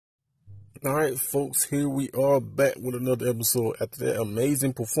All right, folks, here we are back with another episode. After that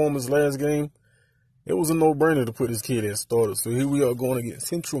amazing performance last game, it was a no-brainer to put this kid as starter. So here we are going against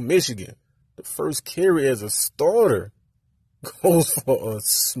Central Michigan. The first carry as a starter goes for a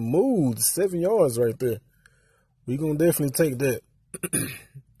smooth 7 yards right there. We're going to definitely take that.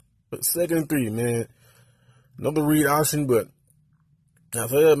 But 2nd and 3, man. Another read option, but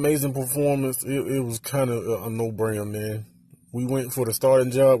after that amazing performance, it was kind of a no-brainer, man. We went for the starting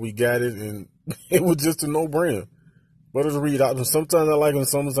job, we got it, and it was just a no-brainer. But it's a read option. Sometimes I like them,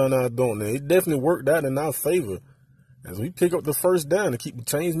 sometimes I don't. And it definitely worked out in our favor as we pick up the first down to keep the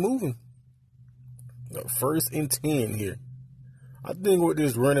chains moving. The 1st and 10 here. I think with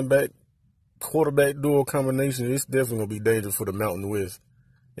this running back, quarterback dual combination, it's definitely going to be dangerous for the Mountain West.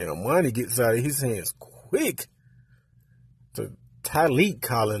 And Amani gets out of his hands quick to Tyleek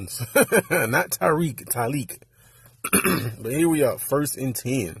Collins. Not Tyreek, Tyleek. But here we are, 1st and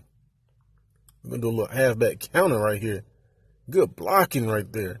 10. We're going to do a little halfback counter right here. Good blocking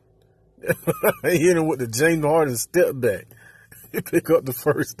right there. Hit him with the James Harden step back. Pick up the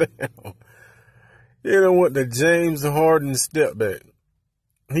first down. Hit him with the James Harden step back.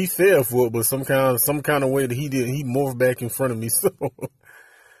 He fell for it, but some kind of way that he morphed back in front of me. So,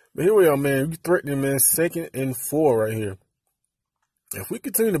 but here we are, man. We threatening, man. 2nd and 4 right here. If we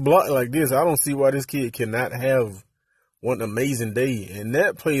continue to block like this, I don't see why this kid cannot have one amazing day. And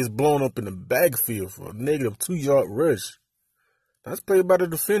that play is blown up in the backfield for a negative 2-yard rush. That's played by the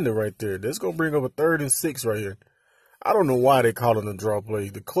defender right there. That's going to bring up a 3rd and 6 right here. I don't know why they call it a draw play.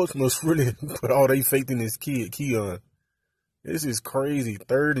 The coach must really put all their faith in this kid, Keyon. This is crazy.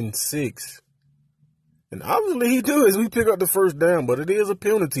 3rd and 6. And obviously he do as we pick up the first down, but it is a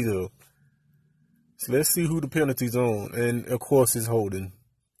penalty though. So let's see who the penalty's on. And of course it's holding.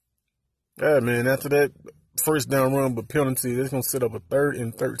 All right, man. After that first down run, but penalty, that's going to set up a 3rd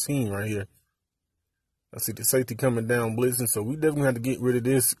and 13 right here. I see the safety coming down blitzing, so we definitely have to get rid of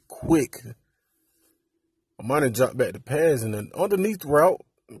this quick. I might have dropped back the pass, and then underneath route,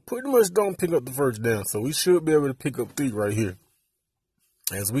 pretty much don't pick up the first down. So we should be able to pick up 3 right here.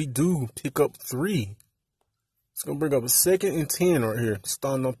 As we do pick up 3, it's going to bring up a 2nd and 10 right here.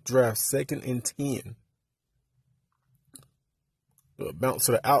 Starting off the drive, 2nd and 10. Bounce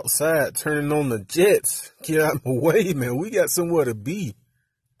to the outside, turning on the Jets. Get out of the way, man. We got somewhere to be.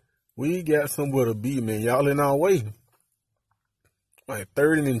 We got somewhere to be, man. Y'all in our way. Like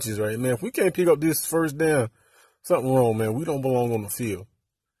 30 inches, right, man. If we can't pick up this first down, something wrong, man. We don't belong on the field.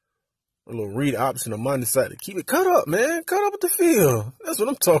 A little read option. I decided to keep it cut up, man. Cut up at the field. That's what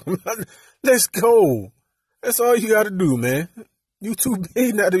I'm talking about. Let's go. That's all you got to do, man. You too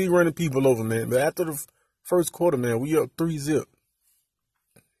big not to be running people over, man. But after the first quarter, man, we up 3-0.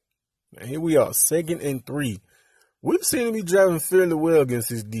 And here we are, 2nd and 3. We've seen him be driving fairly well against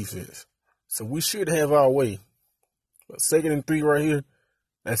his defense. So we should have our way. But 2nd and 3 right here.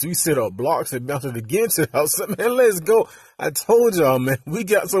 As we set up blocks and bounce it against it out. So, man, let's go. I told y'all, man, we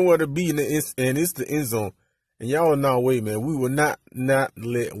got somewhere to be and it's the end zone. And y'all in our way, man. We will not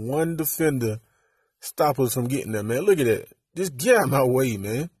let one defender stop us from getting there, man. Look at that. Just get out of my way,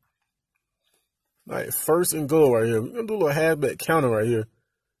 man. All right, 1st and goal right here. We're going to do a little halfback counter right here.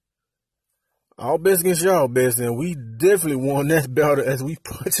 All best against y'all best, and we definitely won that battle as we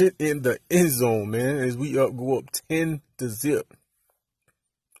punch it in the end zone, man, as we go up 10-0.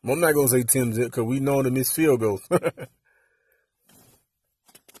 Well, I'm not going to say 10-0 because we know to miss field goals. Oh,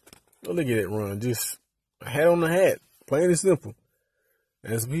 look at that run. Just a hat on the hat. Plain and simple.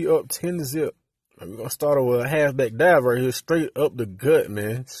 As we up 10-0. We're going to start over a halfback dive right here. Straight up the gut,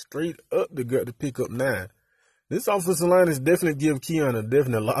 man. Straight up the gut to pick up 9. This offensive line is definitely give Keyon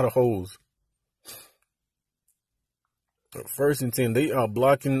a lot of holes. 1st and 10, they are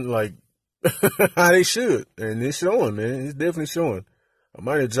blocking like how they should. And it's showing, man. It's definitely showing. I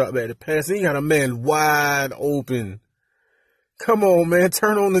might have dropped back the pass. He got a man wide open. Come on, man.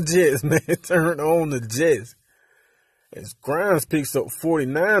 Turn on the Jets, man. Turn on the Jets. As Grimes picks up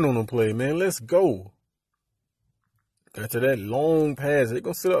 49 on the play, man. Let's go. After that long pass, they're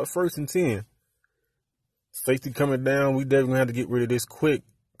going to set up 1st and 10. Safety coming down. We definitely have to get rid of this quick.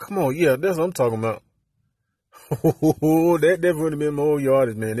 Come on. Yeah, that's what I'm talking about. Oh, that definitely would have been more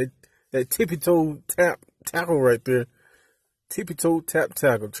yardage, man. That tippy-toe tap tackle right there. Tippy-toe tap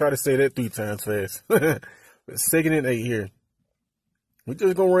tackle. Try to say that 3 times fast. But 2nd and 8 here. We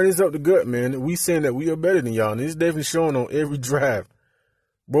just going to run this up the gut, man. We saying that we are better than y'all. And it's definitely showing on every drive.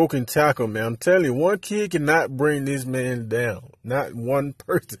 Broken tackle, man. I'm telling you, one kid cannot bring this man down. Not one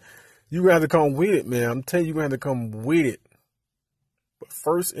person. You're going to have to come with it, man. I'm telling you, you're going to have to come with it. But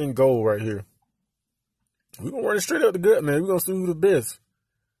 1st and goal right here. We're going to run it straight up the gut, man. We're going to see who the best.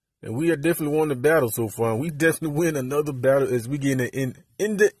 And we are definitely won the battle so far. And we definitely win another battle as we get in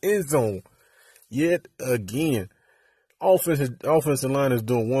the end zone yet again. Offensive line is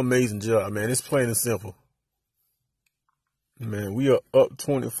doing one amazing job, man. It's plain and simple. Man, we are up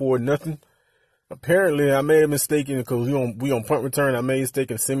 24-0. Apparently, I made a mistake because we on punt return. I made a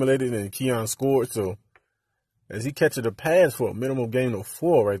mistake and simulated, and Keyon scored. So, as he catches a pass for a minimum gain of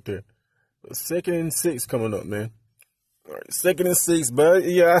 4 right there. But 2nd and 6 coming up, man. All right, 2nd and 6. But,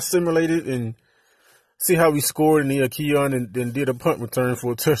 yeah, I simulated and see how we scored. And Keyon and then did a punt return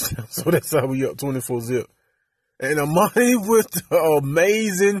for a touchdown. So, that's how we up 24-0. And Amani with the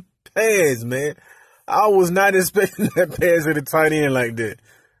amazing pass, man. I was not expecting that pass at the tight end like that.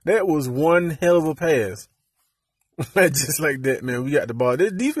 That was one hell of a pass. Just like that, man. We got the ball.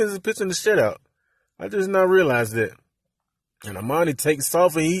 This defense is pitching the shit out. I just not realized that. And Amani takes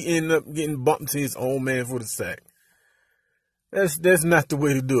off and he ended up getting bumped to his own man for the sack. That's not the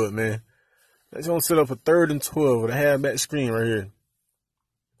way to do it, man. That's going to set up a 3rd and 12 with a halfback screen right here.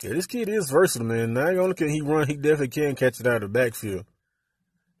 Yeah, this kid is versatile, man. Not only can he run, he definitely can catch it out of the backfield.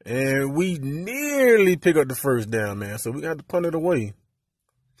 And we nearly pick up the first down, man. So we got to punt it away.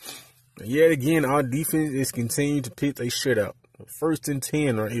 And yet again, our defense is continuing to pitch a shutout. 1st and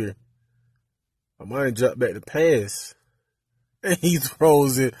 10 right here. Amani dropped back the pass. And he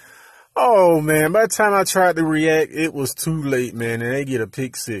throws it. Oh, man. By the time I tried to react, it was too late, man. And they get a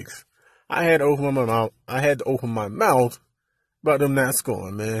pick 6. I had to open my mouth. About them not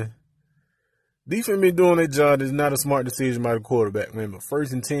scoring, man. Defense been doing their job. It's not a smart decision by the quarterback, man. But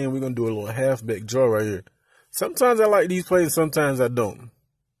 1st and 10, we're going to do a little halfback draw right here. Sometimes I like these plays, sometimes I don't.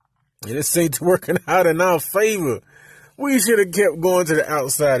 And it seems to working out in our favor. We should have kept going to the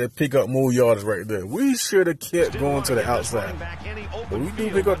outside and pick up more yards right there. We should have kept going to the outside. But we do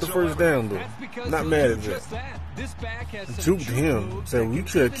pick up the first down, though. Not mad at that. Juked him. So we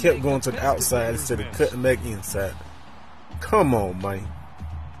could have kept going to the outside instead of cutting back inside. Come on, man.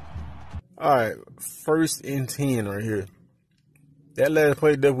 All right, 1st and 10 right here. That last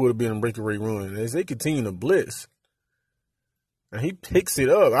play definitely would have been a breakaway run. As they continue to blitz, and he picks it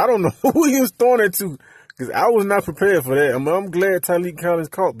up. I don't know who he was throwing it to because I was not prepared for that. I'm glad Tyreek Collins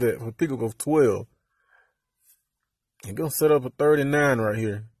caught that for pickup of 12. He's going to set up a 3rd and 9 right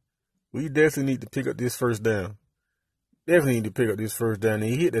here. We definitely need to pick up this first down. Definitely need to pick up this first down. And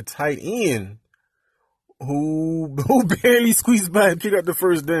he hit the tight end who barely squeezed by and pick up the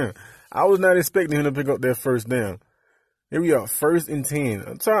first down. I was not expecting him to pick up that first down. Here we are, 1st and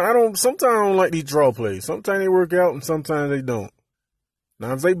 10. Sometimes I don't like these draw plays. Sometimes they work out and sometimes they don't.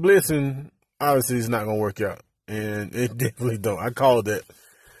 Now, if they blitzing, obviously it's not going to work out. And it definitely don't. I called that.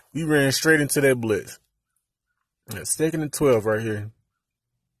 We ran straight into that blitz. 2nd and 12 right here.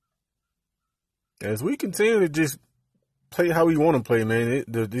 As we continue to just play how we want to play, man,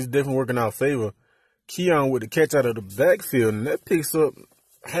 it's definitely working out in our favor. Keyon with the catch out of the backfield, and that picks up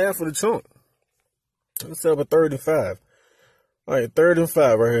half of the chunk. Let's set up a 3rd and 5. All right, 3rd and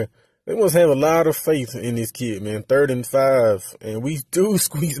 5 right here. They must have a lot of faith in this kid, man. 3rd and 5, and we do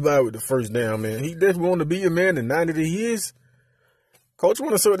squeeze by with the first down, man. He definitely want to be a man, the 90 that he is. Coach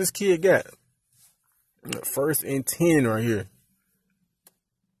want to see what this kid got. 1st and 10 right here.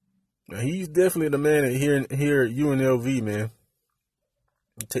 Now, he's definitely the man here at UNLV, man.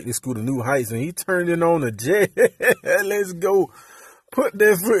 Take this school to new heights, and he turned it on a jet. Let's go. Put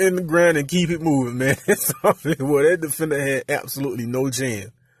that foot in the ground and keep it moving, man. Well, that defender had absolutely no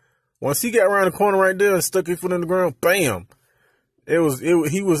chance. Once he got around the corner right there and stuck his foot in the ground, bam. He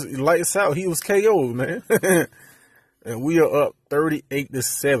was lights out. He was KO'd, man. And we are up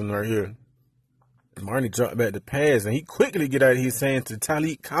 38-7 right here. Marnie dropped back the pass, and he quickly get out of his hand to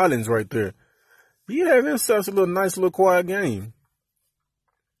Tyreek Collins right there. He had himself a nice little quiet game.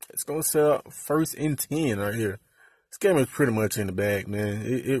 It's going to set up 1st and 10 right here. This game is pretty much in the bag, man.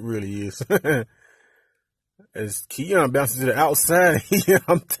 It really is. As Keyon bounces to the outside,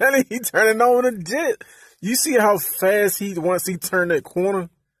 I'm telling you, he's turning over the jet. You see how fast once he turned that corner?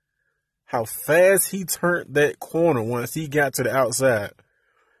 How fast he turned that corner once he got to the outside.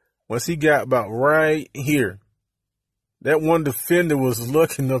 Once he got about right here. That one defender was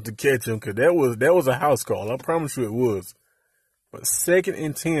lucky enough to catch him because that was a house call. I promise you it was. But 2nd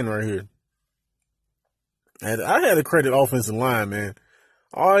and 10 right here. And I had to credit offensive line, man.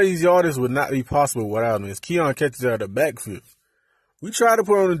 All these yards would not be possible without him. As Keyon catches out of the backfield. We tried to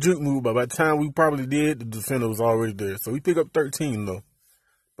put on a juke move, but by the time we probably did, the defender was already there. So we pick up 13, though.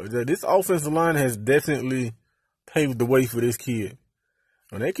 But this offensive line has definitely paved the way for this kid.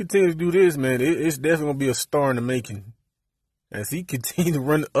 When they continue to do this, man, it's definitely going to be a star in the making. As he continues to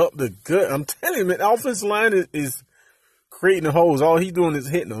run up the gut. I'm telling you, man, the offensive line is creating the holes. All he doing is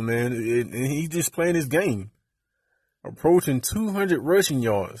hitting them, man. And he just playing his game. Approaching 200 rushing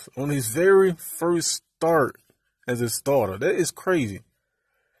yards on his very first start as a starter. That is crazy.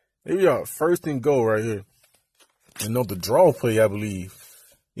 Here we are, 1st and goal right here. Another draw play, I believe.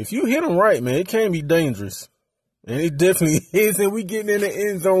 If you hit him right, man, it can be dangerous. And it definitely is. And we getting in the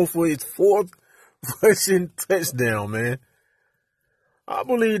end zone for his 4th rushing touchdown, man. I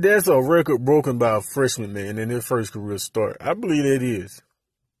believe that's a record broken by a freshman, man, in their first career start. I believe that is.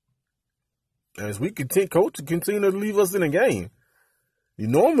 As we coach continue to leave us in the game.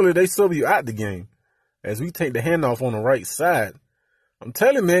 Normally, they sub you out the game. As we take the handoff on the right side. I'm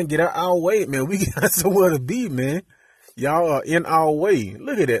telling you, man, get out our way, man. We got somewhere to be, man. Y'all are in our way.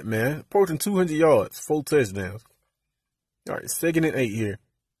 Look at that, man. Approaching 200 yards, 4 touchdowns. All right, 2nd and 8 here.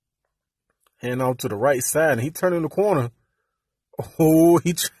 Hand off to the right side, and he turned in the corner. Oh,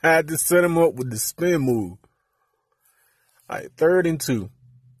 he tried to set him up with the spin move. All right, 3rd and 2.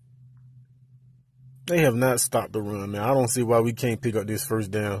 They have not stopped the run, man. I don't see why we can't pick up this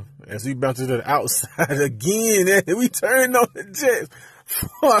 1st down. As we bounce to the outside again, and we turn on the Jets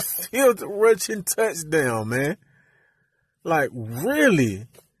for a field rushing touchdown, man. Like, really?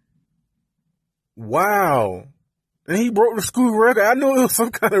 Wow. And he broke the school record. I know it was some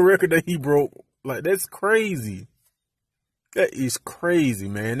kind of record that he broke. Like, that's crazy. That is crazy,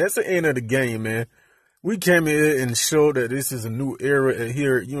 man. That's the end of the game, man. We came in and showed that this is a new era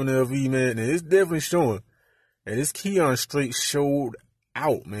here at UNLV, man. And it's definitely showing. And this Keyon straight showed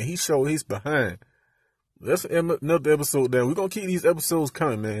out, man. He showed his behind. That's another episode down. We're going to keep these episodes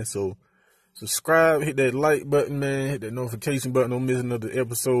coming, man. So subscribe, hit that like button, man. Hit that notification button. Don't miss another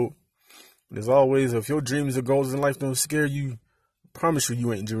episode. And as always, if your dreams or goals in life don't scare you, I promise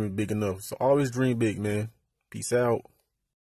you ain't dreaming big enough. So always dream big, man. Peace out.